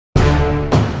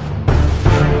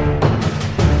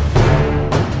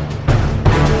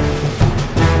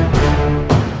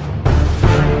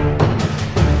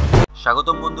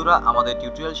বন্ধুরা, আমাদের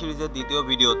টিউটোরিয়াল সিরিজের দ্বিতীয়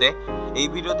ভিডিওতে এই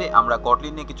ভিডিওতে আমরা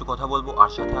কটলিন নিয়ে কিছু কথা বলবো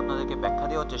আর সাথে আপনাদেরকে ব্যাখ্যা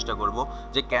দেওয়ার চেষ্টা করব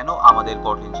যে কেন আমাদের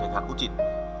কটলিন শেখা উচিত।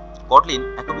 কটলিন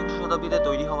একবিংশ শতাব্দীতে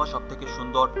তৈরি হওয়া সবথেকে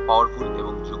সুন্দর, পাওয়ারফুল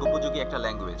এবং যুগোপযোগী একটা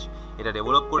ল্যাঙ্গুয়েজ। এটা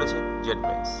ডেভেলপ করেছে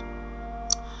JetBrains।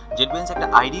 JetBrains একটা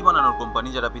আইডি বানানোর কোম্পানি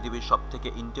যারা পৃথিবীর সবথেকে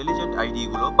ইন্টেলিজেন্ট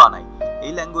আইডিগুলো বানায়।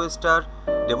 এই ল্যাঙ্গুয়েজটার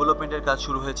ডেভেলপমেন্টের কাজ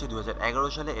শুরু হয়েছে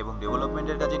 2011 সালে এবং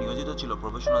ডেভেলপমেন্টের কাজে নিয়োজিত ছিল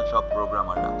প্রফেশনাল সব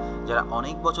প্রোগ্রামাররা, যারা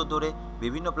অনেক বছর ধরে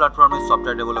বিভিন্ন প্ল্যাটফর্মে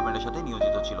সফটওয়্যার ডেভেলপমেন্টের সাথে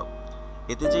নিয়োজিত ছিল।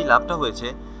 এতে যেই লাভটা হয়েছে,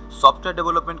 সফটওয়্যার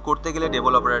ডেভেলপমেন্ট করতে গেলে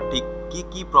ডেভেলপাররা ঠিক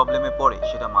কি প্রবলেমে পড়ে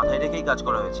সেটা মাথায় রেখেই কাজ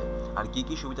করা হয়েছে, আর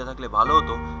কি সুবিধা থাকলে ভালো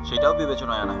হতো সেটাও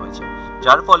বিবেচনায় আনা হয়েছে,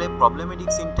 যার ফলে প্রবলেমেটিক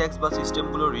সিনট্যাক্স বা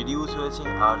সিস্টেমগুলো রিডিউস হয়েছে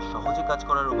আর সহজে কাজ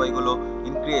করার উপায়গুলো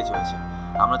ইনক্রিজ হয়েছে।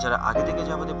 আমরা যারা আগে থেকে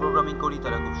জাভাতে প্রোগ্রামিং করি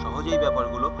তারা খুব সহজেই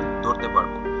ব্যাপারগুলো ধরতে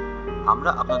পারবো। আমরা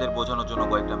আপনাদের বোঝানোর জন্য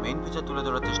কয়েকটা মেইন ফিচার তুলে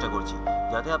ধরার চেষ্টা করছি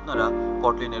যাতে আপনারা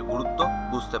কটলিনের গুরুত্ব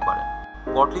বুঝতে পারেন।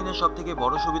 কটলিনের সবথেকে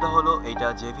বড় সুবিধা হলো এটা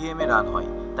JVM এ রান হয়,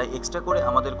 তাই এক্সট্রা করে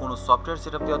আমাদের কোনো সফটওয়্যার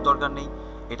সেটআপ দেওয়ার দরকার নেই।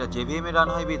 এটা JVM এ রান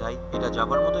হয় বিধায় এটা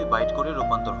জাভার মতোই বাইট কোডে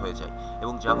রূপান্তর হয়ে যায়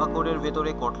এবং জাভা কোডের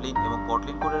ভেতরে কটলিন এবং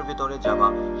কটলিন কোডের ভেতরে জাভা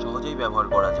সহজেই ব্যবহার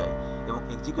করা যায় এবং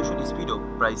এক্সিকিউশন স্পিডও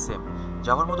প্রায় সেম।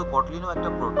 জাভার মতো কটলিনও একটা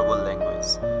পোর্টেবল ল্যাঙ্গুয়েজ।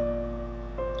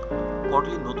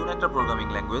 কটলিন নতুন একটা প্রোগ্রামিং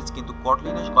ল্যাঙ্গুয়েজ, কিন্তু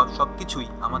কটলিনের সবকিছুই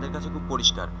আমাদের কাছে খুব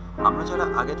পরিষ্কার। আমরা যারা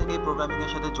আগে থেকেই প্রোগ্রামিং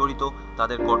এর সাথে জড়িত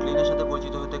তাদের কটলিনের সাথে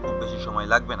পরিচিত হতে খুব বেশি সময়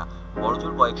লাগবে না,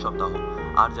 বড়জোর কয়েক সপ্তাহ।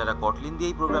 আর যারা কটলিন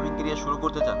দিয়েই প্রোগ্রামিং ক্রিয়া শুরু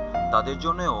করতে চান তাদের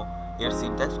জন্যও এর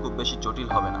সিনট্যাক্স খুব বেশি জটিল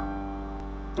হবে না।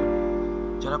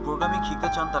 যারা প্রোগ্রামিং শিখতে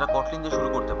চান তারা কটলিন দিয়ে শুরু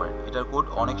করতে পারেন। এটার কোড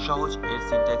অনেক সহজ, এর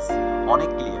সিনট্যাক্স অনেক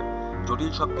ক্লিয়ার।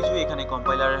 জটিল সবকিছু এখানে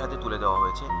কম্পাইলারের হাতে তুলে দেওয়া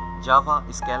হয়েছে। জাভা,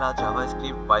 স্কেলা,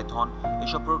 জাভাস্ক্রিপ্ট, পাইথন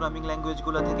এসব প্রোগ্রামিং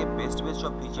ল্যাঙ্গুয়েজগুলো থেকে বেস্ট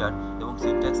সব ফিচার এবং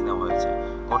সিনট্যাক্স নেওয়া হয়েছে।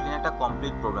 কটলিন একটা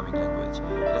কমপ্লিট প্রোগ্রামিং ল্যাঙ্গুয়েজ,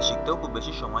 এটা শিখতেও খুব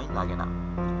বেশি সময় লাগে না।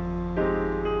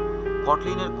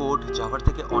 কটলিনের কোড জাভার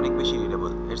থেকে অনেক বেশি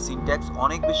রিডেবল, এর সিনট্যাক্স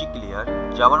অনেক বেশি ক্লিয়ার।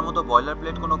 জাভার মতো বয়লার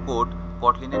প্লেট কোনো কোড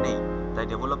কটলিনে নেই, তাই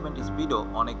ডেভেলপমেন্ট স্পিডও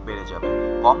অনেক বেড়ে যাবে।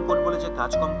 কম কোড বলে যে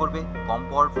কাজ কম করবে, কম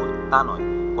পাওয়ারফুল তা নয়।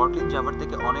 কটলিন জাভার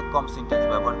থেকে অনেক কম সিনট্যাক্স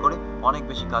ব্যবহার করে অনেক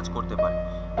বেশি কাজ করতে পারে।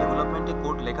 ডেভেলপমেন্টে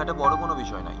কোড লেখাটা বড় কোনো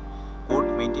বিষয় নয়, কোড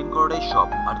মেনটেন করাটাই সব।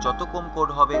 আর যত কম কোড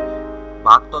হবে,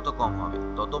 বাগ তত কম হবে,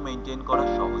 তত মেনটেন করা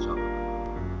সহজ হবে।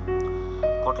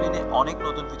 কটলিনে অনেক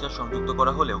নতুন ফিচার সংযুক্ত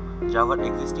করা হলেও জাভার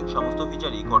এক্সিস্টিং সমস্ত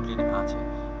ফিচারই কটলিনে আছে,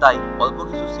 তাই অল্প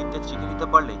কিছু সিনট্যাক্স শিখে নিতে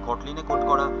পারলেই কটলিনে কোড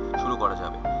করা শুরু করা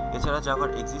যাবে। এছাড়া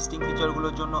জাভার এক্সিস্টিং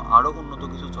ফিচারগুলোর জন্য আরও উন্নত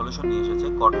কিছু সলিউশন নিয়ে এসেছে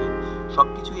কটলিন।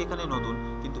 সবকিছুই এখানে নতুন,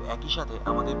 কিন্তু একই সাথে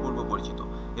আমাদের পূর্ব পরিচিত।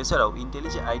 এছাড়াও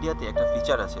ইন্টেলিজে আইডিয়াতে একটা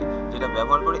ফিচার আছে যেটা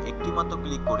ব্যবহার করে একটি মাত্র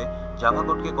ক্লিক করে জাভা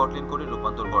কোডকে কটলিন কোডে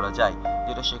রূপান্তর করা যায়,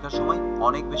 যেটা শেখার সময়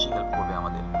অনেক বেশি হেল্প করবে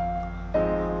আমাদের।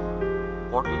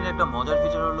 কটলিনের একটা মজার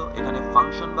ফিচার হলো এখানে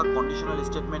ফাংশন বা কন্ডিশনাল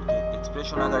স্টেটমেন্টকে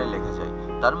এক্সপ্রেশন আকারে লেখা যায়।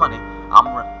 তার মানে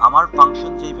আমার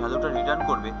ফাংশন যেই ভ্যালুটা রিটার্ন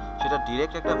করবে সেটা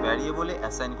ডিরেক্ট একটা ভ্যারিয়েবলে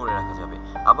অ্যাসাইন করে রাখা যাবে।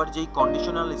 আবার যেই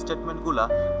কন্ডিশনাল স্টেটমেন্টগুলো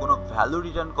কোনো ভ্যালু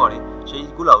রিটার্ন করে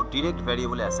সেইগুলোও ডিরেক্ট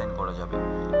ভ্যারিয়েবলে অ্যাসাইন করা যাবে।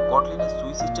 কটলিনের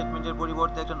সুইচ স্টেটমেন্টের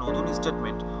পরিবর্তে একটা নতুন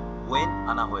স্টেটমেন্ট ওয়েন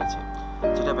আনা হয়েছে,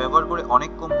 যেটা ব্যবহার করে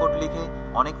অনেক কম কোড লিখে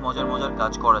অনেক মজার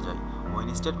কাজ করা যায়। ওয়েন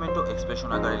স্টেটমেন্টও এক্সপ্রেশন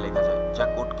আকারে লেখা যায়, যা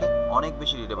কোডকে অনেক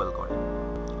বেশি রিডেবল করে।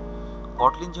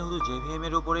 কটলিন যেহেতু JVM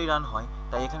এর উপরেই রান হয়,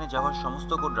 তাই এখানে জাভার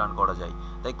সমস্ত কোড রান করা যায়।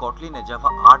 তাই কটলিনে জাভা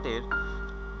 8 এর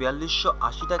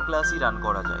 4280টা ক্লাসই রান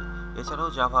করা যায়। এছাড়াও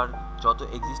জাভার যত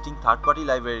এক্সিস্টিং থার্ড পার্টি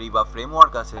লাইব্রেরি বা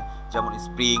ফ্রেমওয়ার্ক আছে, যেমন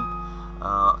স্প্রিং,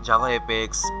 জাভা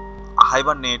এপেক্স,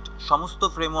 হাইবারনেট, সমস্ত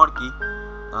ফ্রেমওয়ার্কই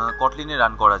কটলিনে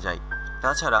রান করা যায়।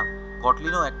 তাছাড়া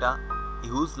কটলিনও একটা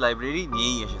হিউজ লাইব্রেরি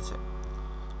নিয়েই এসেছে।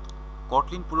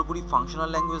 কটলিন পুরোপুরি ফাংশনাল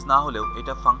ল্যাঙ্গুয়েজ না হলেও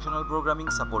এটা ফাংশনাল প্রোগ্রামিং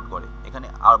সাপোর্ট করে। এখানে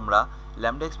আমরা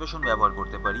ল্যামডা এক্সপ্রেশন ব্যবহার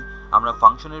করতে পারি, আমরা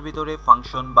ফাংশনের ভিতরে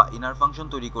ফাংশন বা ইনার ফাংশন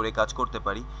তৈরি করে কাজ করতে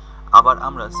পারি। আবার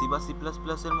আমরা সি বা C++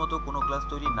 এর মতো কোনো ক্লাস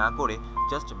তৈরি না করে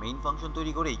জাস্ট মেইন ফাংশন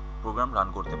তৈরি করেই প্রোগ্রাম রান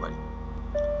করতে পারি।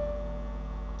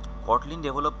 কটলিন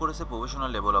ডেভেলপ করেছে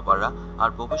প্রফেশনাল ডেভেলপাররা, আর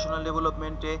প্রফেশনাল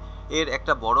ডেভেলপমেন্টে এর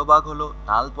একটা বড় ভাগ হলো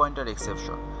নাল পয়েন্টার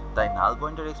এক্সেপশন। তাই নাল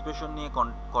পয়েন্টার এক্সপ্রেশন নিয়ে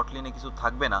কটলিনে কিছু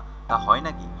থাকবে না তা হয়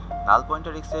নাকি? নাল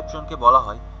পয়েন্টার এক্সেপশনকে বলা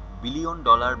হয় $1 বিলিয়ন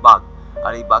বাগ,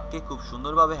 আর এই বাগকে খুব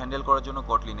সুন্দরভাবে হ্যান্ডেল করার জন্য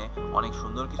কটলিনে অনেক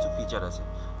সুন্দর কিছু ফিচার আছে,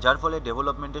 যার ফলে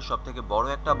ডেভেলপমেন্টের সবথেকে বড়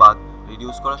একটা বাগ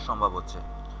রিডিউস করা সম্ভব হচ্ছে।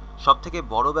 সবথেকে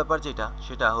বড় ব্যাপার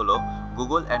সেটা হলো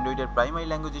গুগল অ্যান্ড্রয়েডের প্রাইমারি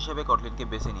ল্যাঙ্গুয়েজ হিসেবে কটলিনকে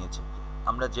বেছে নিয়েছে।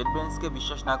 আমরা JetBrainsকে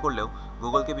বিশ্বাস না করলেও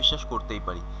গুগলকে বিশ্বাস করতেই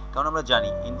পারি, কারণ আমরা জানি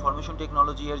ইনফরমেশন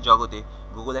টেকনোলজি এর জগতে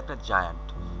গুগল একটা জায়ান্ট।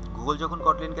 গুগল যখন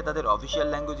কটলিনকে তাদের অফিসিয়াল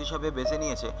ল্যাঙ্গুয়েজ হিসাবে বেছে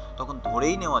নিয়েছে তখন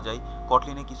ধরেই নেওয়া যায়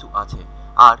কটলিনে কিছু আছে,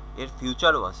 আর এর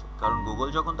ফিউচারও আছে। কারণ গুগল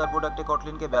যখন তার প্রোডাক্টে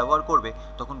কটলিনকে ব্যবহার করবে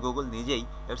তখন গুগল নিজেই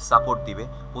এর সাপোর্ট দিবে,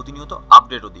 প্রতিনিয়ত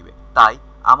আপডেটও দিবে। তাই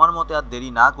আমার মতে আর দেরি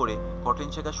না করে কটলিন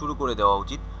শেখা শুরু করে দেওয়া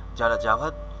উচিত। যারা জাভা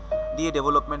দিয়ে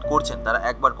ডেভেলপমেন্ট করছেন তারা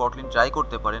একবার কটলিন ট্রাই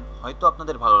করতে পারেন, হয়তো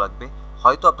আপনাদের ভালো লাগবে,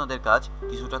 হয়তো আপনাদের কাজ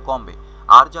কিছুটা কমবে।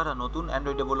 আর যারা নতুন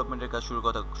অ্যান্ড্রয়েড ডেভেলপমেন্টের কাজ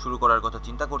শুরু করার কথা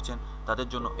চিন্তা করছেন তাদের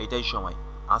জন্য এটাই সময়,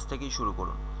 আজ থেকেই শুরু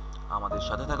করুন। আমাদের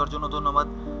সাথে থাকার জন্য ধন্যবাদ।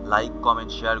 লাইক,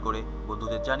 কমেন্ট, শেয়ার করে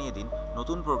বন্ধুদের জানিয়ে দিন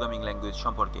নতুন প্রোগ্রামিং ল্যাঙ্গুয়েজ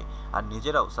সম্পর্কে, আর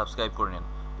নিজেরাও সাবস্ক্রাইব করে নিন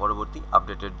পরবর্তী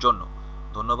আপডেটের জন্য।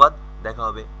 ধন্যবাদ, দেখা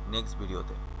হবে নেক্সট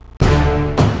ভিডিওতে।